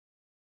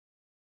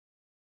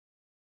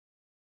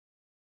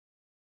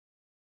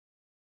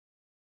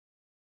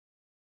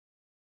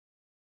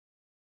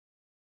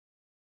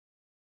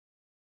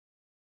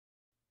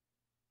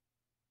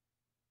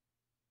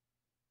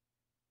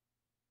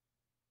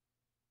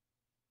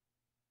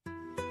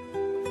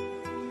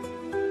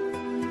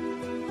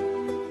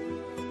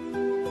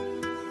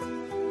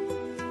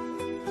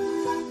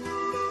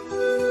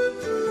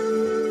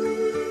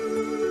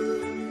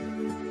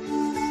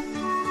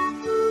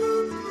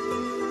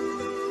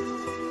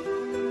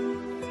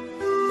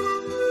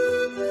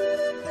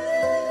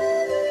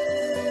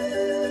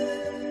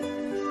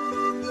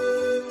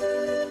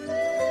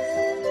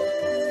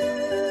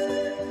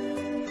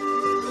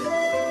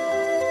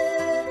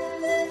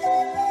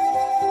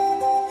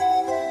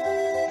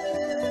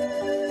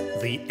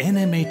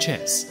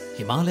NMHS,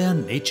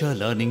 Himalayan Nature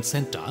Learning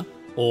Center,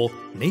 or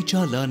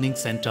Nature Learning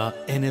Center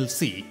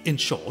NLC in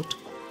short,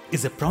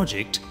 is a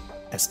project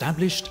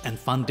established and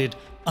funded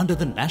under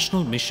the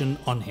National Mission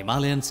on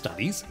Himalayan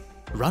Studies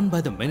run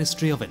by the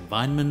Ministry of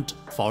Environment,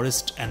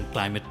 Forest and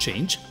Climate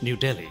Change, New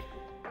Delhi.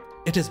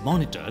 It is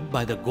monitored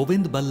by the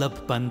Govind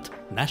Ballabh Pant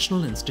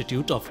National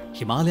Institute of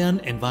Himalayan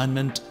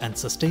Environment and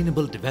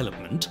Sustainable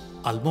Development,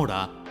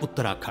 Almora,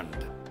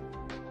 Uttarakhand.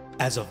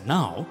 As of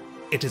now,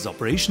 it is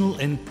operational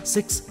in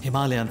 6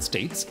 Himalayan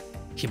states: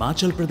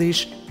 Himachal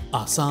Pradesh,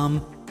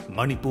 Assam,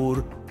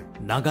 Manipur,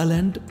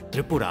 Nagaland,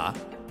 Tripura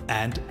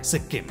and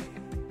Sikkim.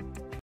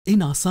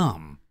 In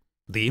Assam,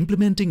 the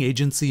implementing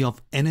agency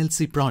of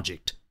NLC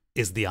project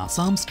is the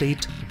Assam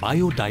State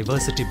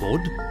Biodiversity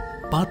Board,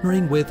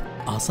 partnering with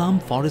Assam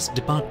Forest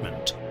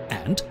Department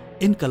and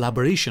in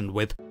collaboration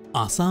with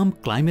Assam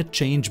Climate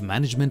Change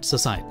Management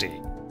Society.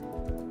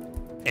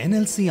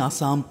 NLC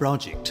Assam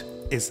project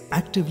is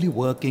actively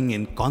working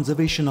in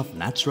conservation of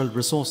natural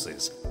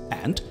resources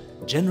and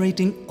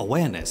generating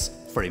awareness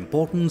for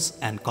importance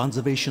and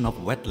conservation of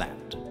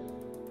wetland.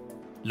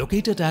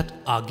 Located at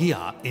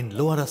Agia in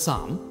Lower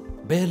Assam,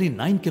 barely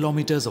 9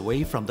 kilometers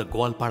away from the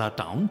Goalpara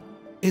town,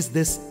 is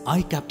this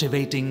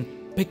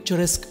eye-captivating,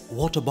 picturesque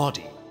water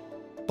body,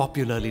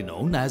 popularly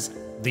known as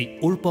the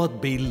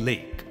URPAD BEEL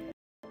lake.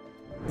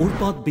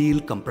 URPAD BEEL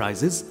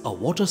comprises a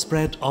water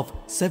spread of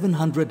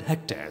 700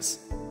 hectares,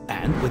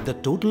 and with the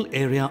total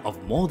area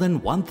of more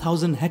than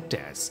 1,000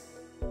 hectares,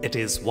 it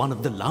is one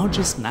of the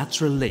largest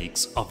natural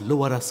lakes of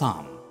Lower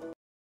Assam.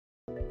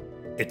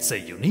 It's a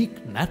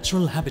unique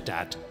natural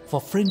habitat for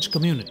fringe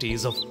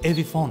communities of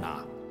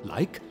avifauna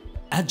like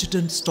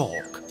adjutant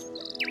stork,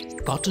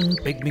 cotton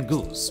pygmy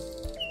goose,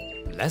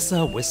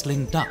 lesser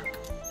whistling duck,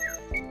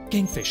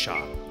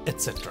 kingfisher,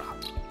 etc.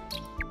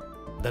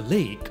 The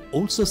lake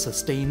also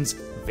sustains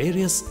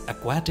various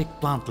aquatic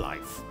plant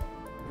life.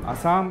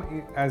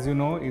 Assam, as you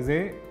know, is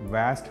a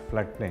vast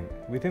floodplain.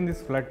 Within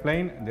this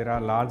floodplain, there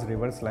are large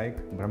rivers like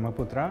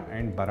Brahmaputra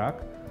and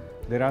Barak.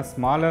 There are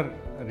smaller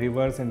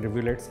rivers and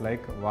rivulets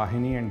like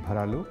Vahini and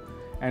Bharalu,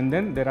 and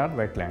then there are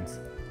wetlands.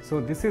 So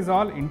this is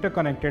all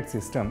interconnected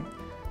system.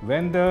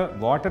 When the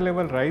water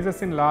level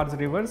rises in large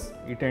rivers,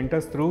 it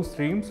enters through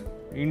streams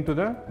into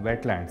the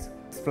wetlands.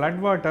 Flood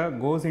water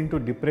goes into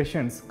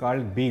depressions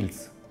called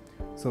beels.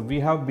 So we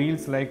have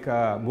beels like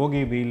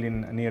Bogi Beel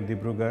near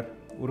Dibrugarh,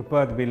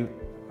 URPAD Beel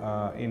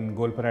in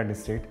Golpara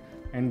district,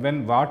 and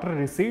when water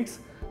recedes,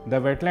 the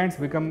wetlands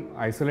become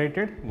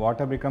isolated,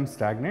 water becomes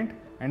stagnant,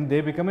 and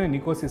they become an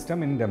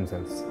ecosystem in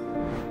themselves.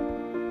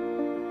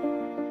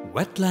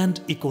 Wetland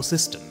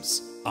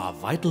ecosystems are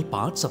vital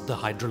parts of the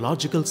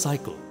hydrological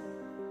cycle,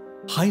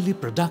 highly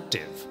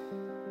productive,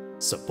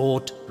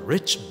 support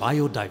rich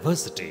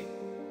biodiversity,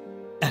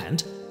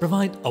 and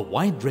provide a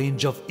wide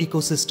range of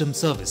ecosystem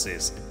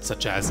services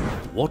such as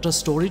water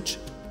storage,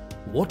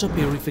 water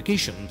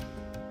purification,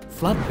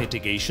 flood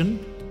mitigation,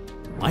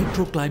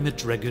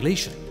 microclimate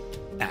regulation,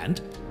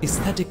 and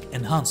aesthetic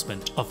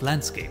enhancement of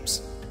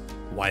landscapes,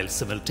 while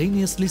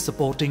simultaneously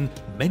supporting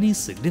many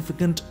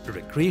significant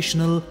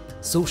recreational,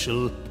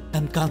 social,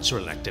 and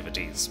cultural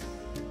activities.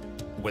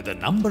 With a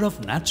number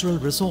of natural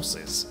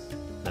resources,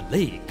 the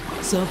lake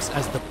serves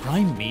as the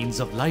prime means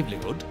of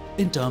livelihood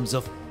in terms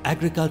of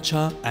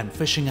agriculture and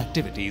fishing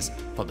activities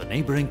for the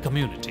neighboring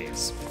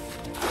communities.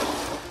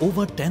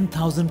 Over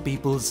 10,000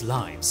 people's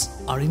lives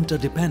are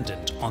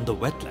interdependent on the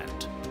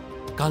wetland,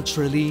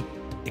 culturally,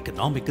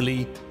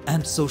 economically,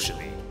 and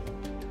socially.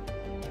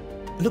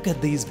 Look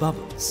at these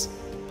bubbles.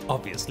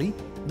 Obviously,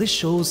 this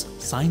shows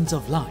signs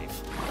of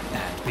life,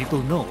 and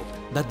people know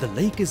that the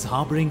lake is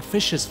harboring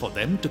fishes for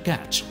them to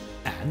catch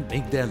and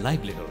make their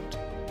livelihood.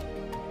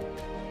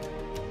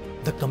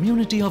 The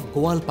community of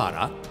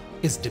Goalpara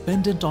is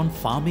dependent on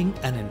farming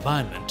and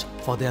environment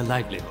for their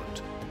livelihood.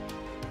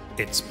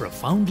 It's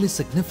profoundly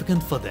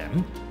significant for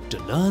them to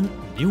learn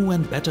new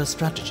and better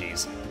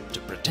strategies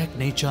to protect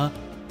nature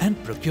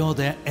and procure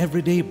their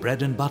everyday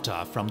bread and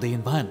butter from the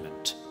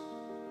environment.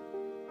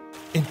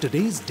 In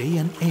today's day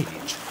and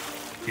age,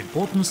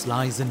 importance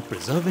lies in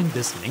preserving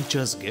this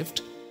nature's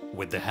gift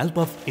with the help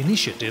of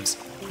initiatives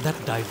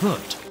that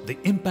divert the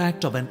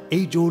impact of an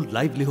age-old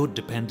livelihood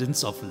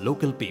dependence of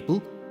local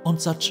people on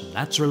such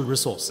natural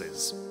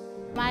resources.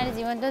 আমাৰ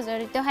জীৱনটো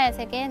জড়িত হৈ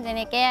আছে কে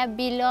যেনেকৈ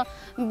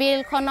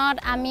বিলখনত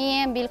আমি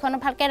বিলখন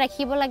ভালকৈ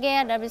ৰাখিব লাগে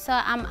তাৰপিছত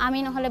আমি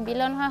নহ'লে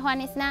বিল নহয় হোৱা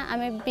নিচিনা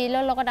আমি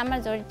বিলৰ লগত আমাৰ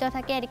জড়িত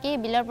থাকে আৰু কি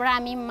বিলৰ পৰা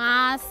আমি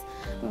মাছ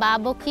বা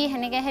বখি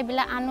সেনেকৈ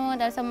সেইবিলাক আনো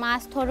তাৰপিছত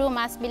মাছ ধৰোঁ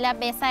মাছবিলাক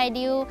বেচাই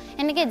দিওঁ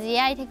এনেকৈ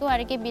জীয়াই থাকোঁ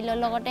আৰু কি বিলৰ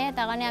লগতে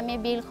তাৰ কাৰণে আমি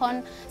বিলখন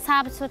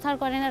চাফ চুথৰ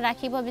কৰি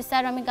ৰাখিব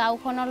বিচাৰোঁ আমি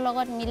গাঁওখনৰ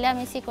লগত মিলা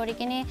মিছি কৰি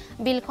কিনে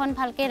বিলখন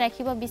ভালকৈ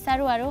ৰাখিব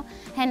বিচাৰোঁ আৰু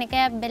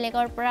সেনেকৈ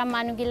বেলেগৰ পৰা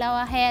মানুহগিলাও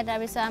আহে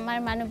তাৰপিছত আমাৰ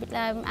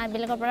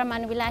বেলেগৰ পৰা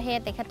মানুহবিলাক আহে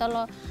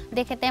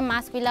তেখেতে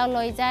মাছবিলাক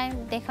লৈ যায়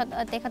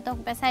তেখেতক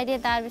বেচাই দিয়ে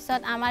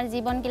তাৰপিছত আমাৰ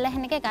জীৱনগিলা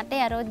সেনেকৈ কাটে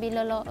আৰু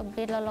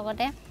বিলৰ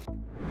লগতে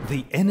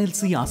The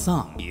NLC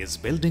Assam is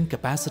building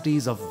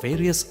capacities of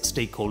various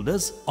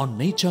stakeholders on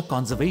nature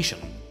conservation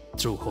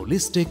through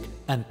holistic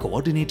and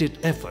coordinated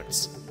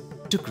efforts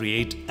to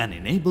create an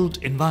enabled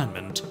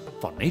environment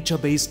for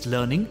nature-based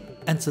learning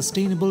and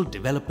sustainable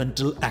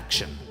developmental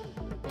action.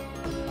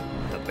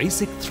 The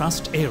basic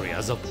thrust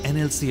areas of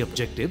NLC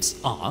objectives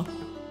are: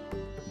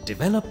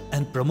 develop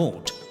and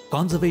promote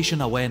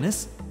conservation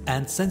awareness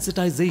and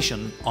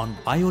sensitization on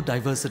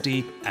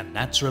biodiversity and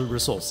natural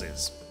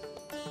resources.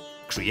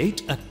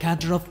 Create a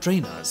cadre of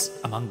trainers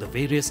among the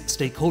various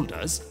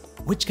stakeholders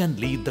which can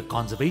lead the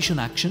conservation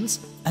actions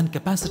and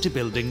capacity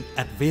building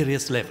at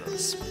various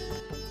levels.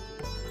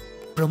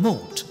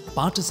 Promote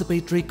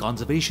participatory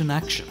conservation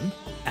action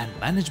and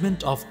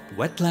management of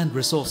wetland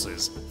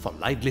resources for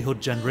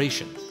livelihood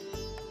generation.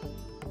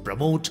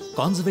 Promote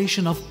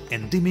conservation of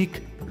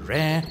endemic,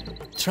 rare,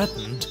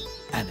 threatened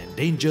and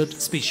endangered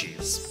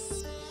species.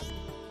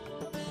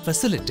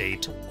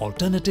 Facilitate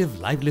alternative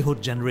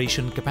livelihood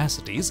generation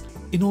capacities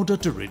in order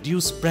to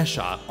reduce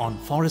pressure on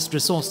forest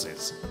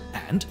resources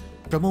and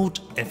promote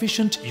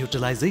efficient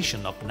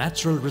utilization of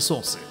natural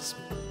resources.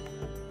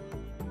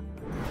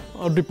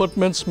 Our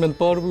department's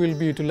manpower will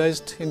be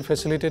utilized in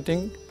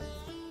facilitating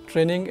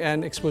training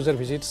and exposure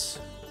visits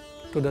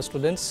to the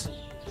students,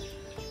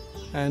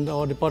 and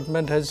our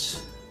department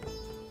has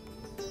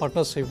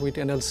partnership with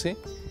NLC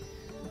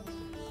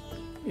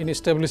in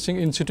establishing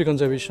in situ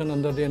conservation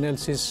under the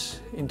NLC's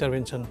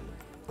intervention.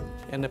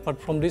 And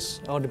apart from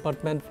this, our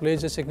department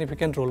plays a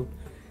significant role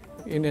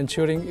in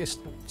ensuring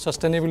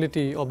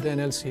sustainability of the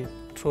NLC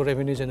through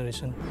revenue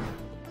generation.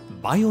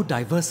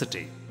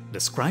 Biodiversity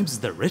describes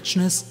the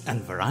richness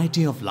and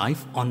variety of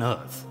life on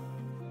Earth.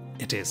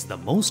 It is the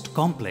most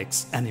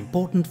complex and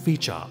important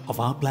feature of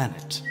our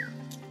planet.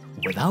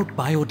 Without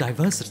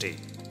biodiversity,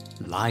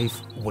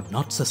 life would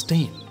not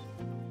sustain.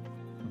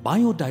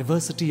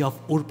 Biodiversity of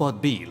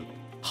URPAD BEEL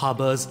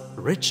harbors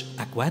rich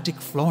aquatic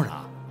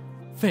flora,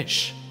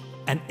 fish,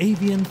 and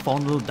avian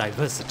faunal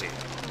diversity.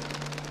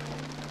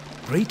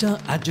 Greater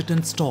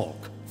adjutant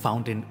stork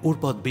found in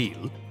URPAD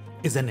BEEL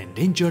is an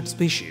endangered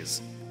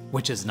species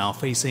which is now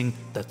facing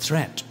the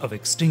threat of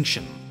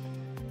extinction.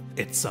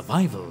 Its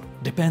survival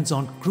depends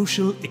on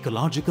crucial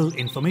ecological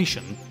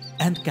information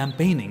and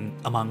campaigning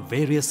among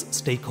various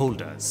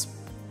stakeholders.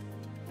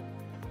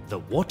 The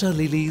water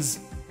lilies,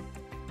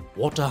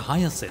 water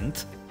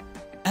hyacinth,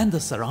 and the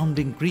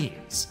surrounding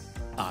greens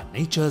are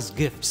nature's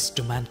gifts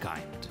to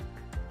mankind.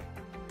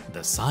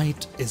 The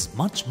sight is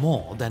much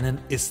more than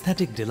an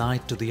aesthetic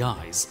delight to the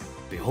eyes,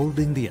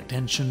 beholding the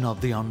attention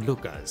of the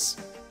onlookers.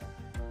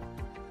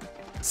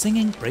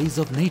 Singing praise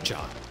of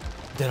nature,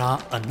 there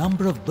are a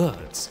number of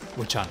birds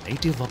which are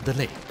native of the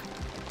lake.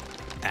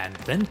 And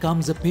then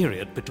comes a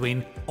period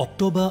between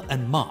October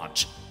and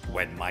March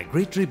when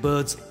migratory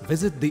birds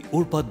visit the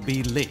URPAD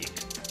BEEL lake,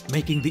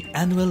 making the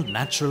annual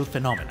natural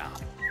phenomena.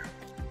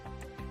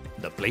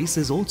 The place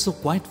is also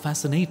quite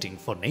fascinating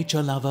for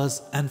nature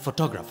lovers and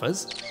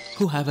photographers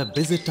who have a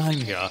busy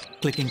time here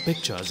clicking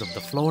pictures of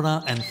the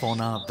flora and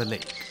fauna of the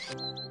lake.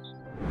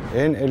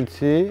 NLC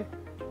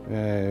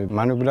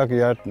মানুহবিলাক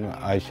ইয়াত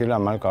আহিছিল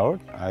আমাৰ গাঁৱত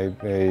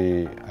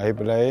আহি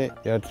পেলাই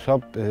ইয়াত চব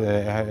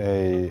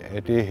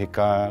এটি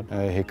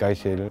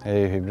শিকাইছিল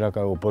সেইবিলাক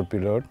ওপৰ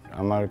পিলত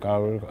আমাৰ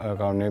গাঁৱৰ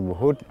কাৰণে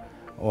বহুত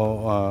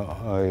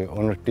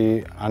উন্নতি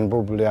আনব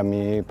বুলি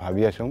আমি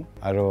ভাবি আছোঁ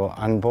আৰু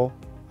আনব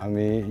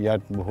আমি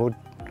ইয়াত বহুত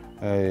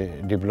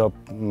ডেভেলপ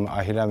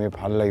আহিলে আমি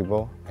ভাল লাগিব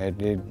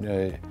এটি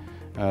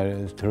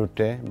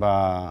থ্ৰুতে বা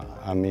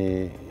আমি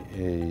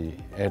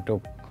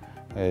এটক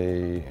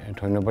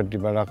ধন্যবাদ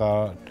দিব লগা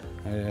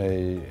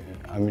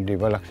আমি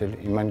দিব লাগিছিল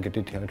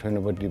ইমানকেইটি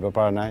ধন্যবাদ দিব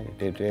পৰা নাই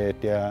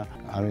এতিয়া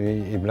আমি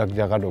এইবিলাক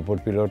জেগাত ওপৰ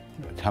পিলত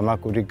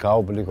ঝামাকুৰি গাঁও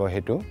বুলি কয়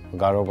সেইটো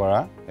গাঁৱৰ পৰা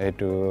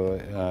এইটো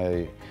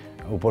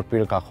ওপৰ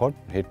পিল কাষত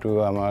সেইটো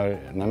আমাৰ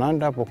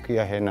নানানটা পক্ষী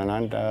আহে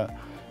নানানটা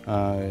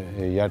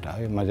ইয়াত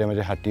মাজে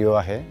মাজে হাতীও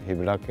আহে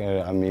সেইবিলাক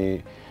আমি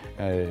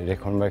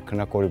ৰক্ষণাবেক্ষণ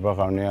কৰিবৰ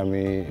কাৰণে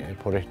আমি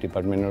ফৰেষ্ট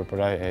ডিপাৰ্টমেণ্টৰ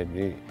পৰা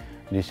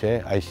দিছে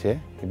আহিছে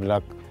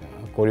সেইবিলাক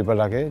কৰিব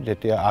লাগে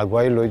যেতিয়া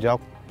আগুৱাই লৈ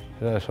যাওক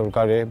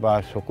চৰকাৰে বা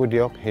চকু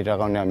দিয়ক সেইটাৰ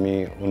কাৰণে আমি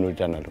অনুৰোধ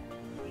জনালোঁ।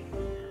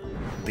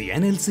 The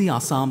NLC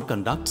Assam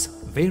conducts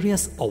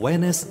various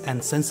awareness and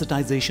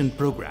sensitization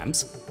programs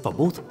for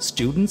both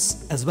students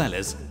as well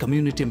as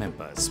community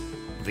members.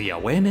 The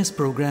awareness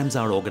programs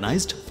are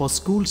organized for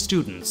school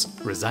students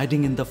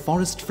residing in the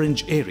forest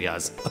fringe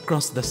areas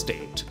across the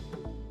state.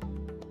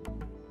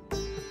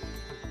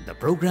 The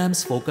programs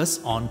focus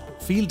on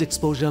field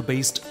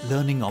exposure-based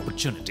learning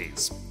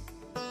opportunities.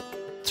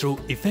 Through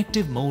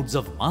effective modes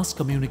of mass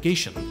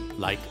communication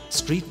like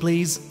street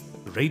plays,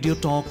 radio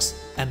talks,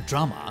 and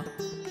drama,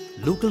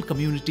 local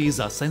communities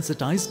are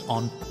sensitized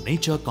on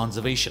nature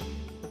conservation.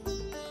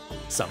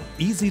 Some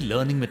easy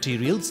learning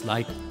materials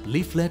like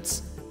leaflets,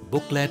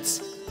 booklets,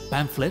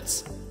 pamphlets,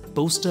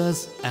 posters,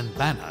 and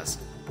banners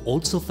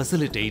also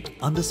facilitate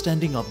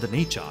understanding of the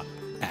nature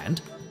and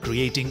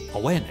creating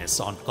awareness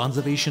on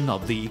conservation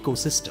of the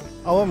ecosystem.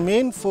 Our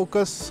main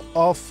focus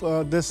of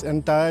this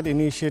entire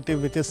initiative,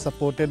 which is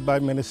supported by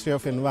Ministry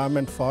of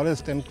Environment,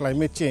 Forest and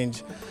Climate Change,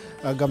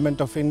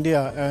 Government of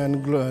India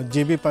and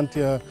JB Pant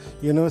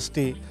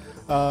University,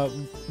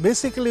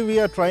 Basically, we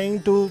are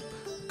trying to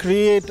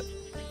create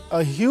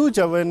a huge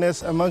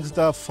awareness amongst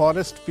the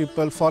forest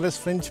people,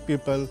 forest fringe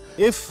people.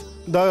 If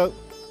the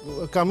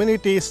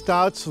community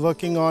starts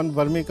working on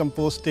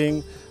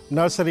vermicomposting,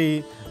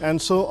 nursery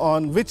and so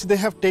on, which they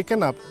have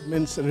taken up.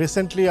 Means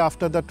recently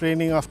after the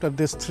training, after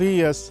this 3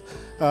 years,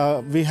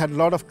 we had a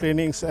lot of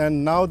trainings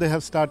and now they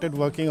have started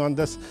working on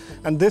this.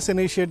 And this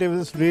initiative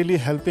is really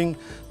helping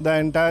the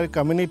entire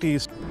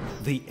communities.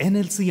 The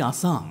NLC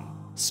Assam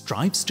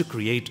strives to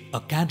create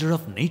a cadre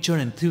of nature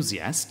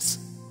enthusiasts,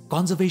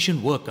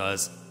 conservation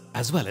workers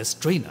as well as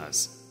trainers,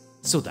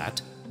 so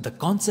that the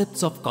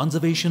concepts of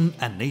conservation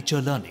and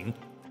nature learning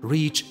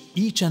reach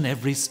each and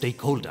every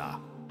stakeholder.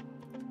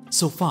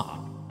 So far,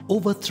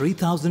 over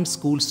 3,000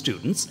 school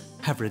students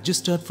have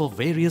registered for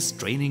various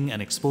training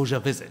and exposure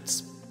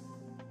visits.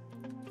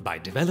 By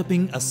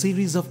developing a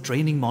series of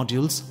training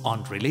modules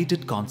on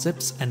related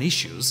concepts and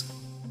issues,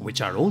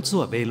 which are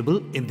also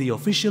available in the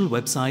official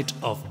website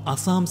of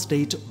Assam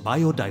State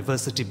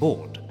Biodiversity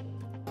Board,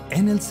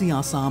 NLC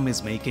Assam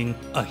is making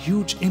a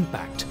huge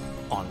impact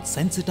on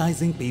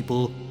sensitizing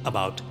people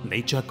about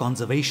nature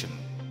conservation.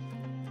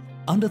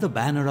 Under the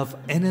banner of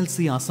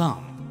NLC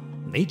Assam,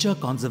 nature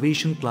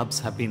conservation clubs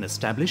have been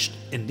established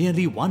in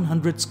nearly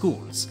 100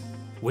 schools,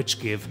 which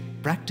give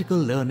practical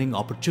learning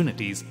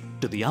opportunities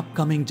to the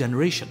upcoming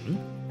generation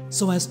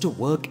so as to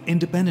work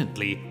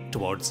independently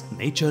towards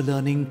nature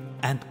learning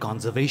and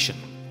conservation.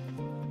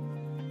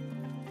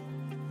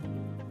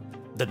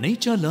 The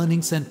Nature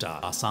Learning Center,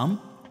 Assam,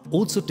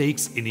 also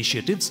takes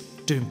initiatives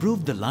to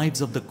improve the lives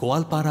of the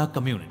Goalpara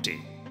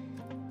community.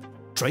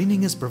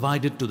 Training is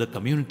provided to the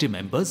community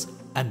members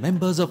and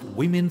members of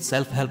women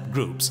self-help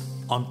groups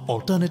on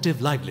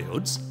alternative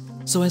livelihoods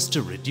so as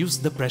to reduce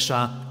the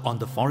pressure on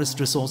the forest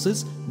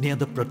resources near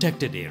the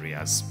protected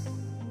areas.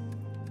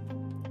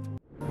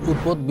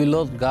 URPAD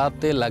BEELত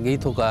গাতে লাগি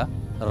থকা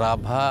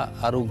ৰাভা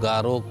আৰু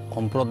গাৰো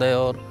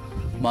সম্প্ৰদায়ৰ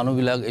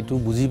মানুহবিলাক এটো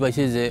বুজি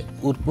পাইছে যে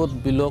URPAD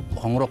BEELক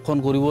সংৰক্ষণ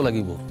কৰিব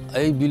লাগিব।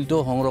 এই বিলটো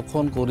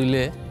সংৰক্ষণ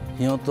কৰিলে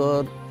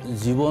হিয়তৰ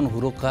জীৱন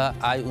সুৰক্ষা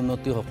আয়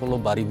উন্নতি সকলো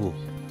বাঢ়িব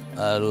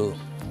আৰু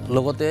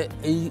লগতে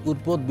এই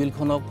URPAD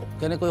BEELখনক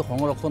কেনেকৈ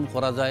সংৰক্ষণ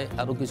কৰা যায়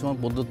আৰু কিছুমান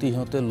পদ্ধতি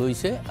হিয়তে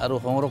লৈছে আৰু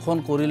সংৰক্ষণ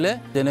কৰিলে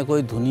তেনেকৈ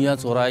ধুনিয়া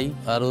চৰাই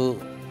আৰু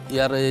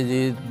ইয়াৰে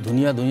যে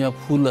ধুনিয়া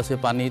ফুল আছে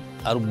পানীত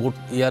আৰু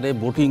ইয়াৰে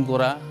বোটিং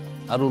কৰা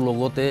আৰু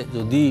লগতে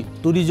যদি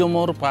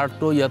টুৰিজমৰ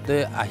পাৰ্টটো ইয়াতে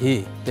আহে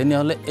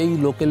তেনেহলে এই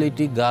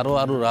লোকেলিটি গাৰো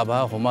আৰু ৰাভা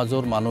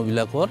সমাজৰ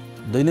মানুহবিলাকৰ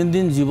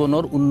দৈনন্দিন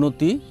জীৱনৰ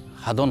উন্নতি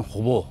সাধন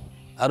হ'ব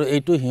আৰু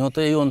এইটো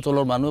হিয়তে এই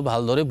অঞ্চলৰ মানুহ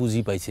ভালদৰে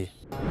বুজি পাইছে।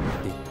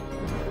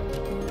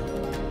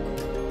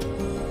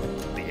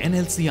 The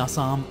NLC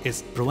Assam is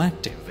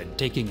proactive in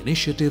taking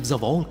initiatives of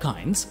all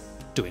kinds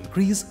to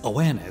increase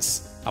awareness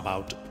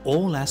about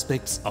all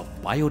aspects of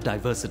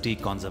biodiversity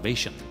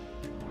conservation.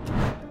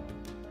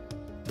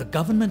 The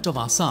government of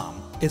Assam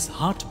is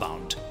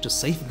heart-bound to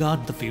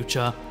safeguard the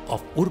future of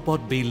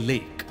URPAD BEEL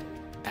Lake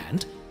and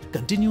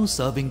continue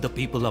serving the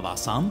people of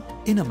Assam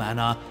in a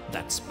manner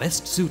that's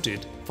best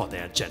suited for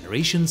their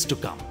generations to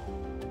come.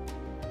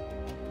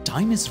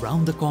 Time is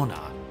round the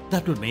corner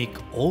that will make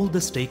all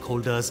the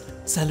stakeholders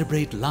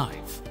celebrate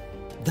life,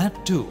 that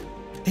too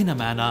in a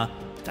manner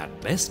that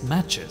best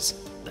matches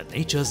the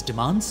nature's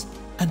demands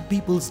and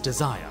people's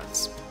desires.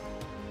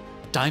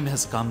 Time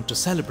has come to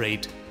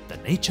celebrate the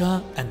nature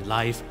and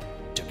life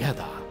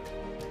together.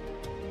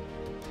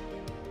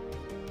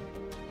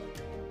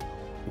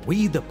 We,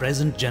 the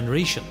present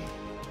generation,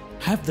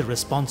 have the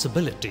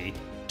responsibility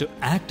to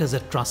act as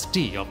a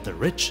trustee of the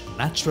rich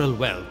natural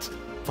wealth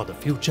for the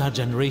future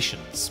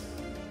generations.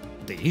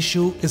 The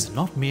issue is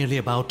not merely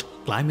about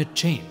climate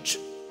change,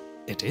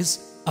 it is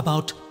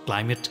about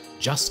climate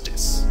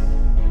justice.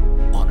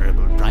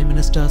 Honorable Prime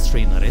Minister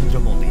Sri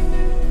Narendra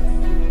Modi.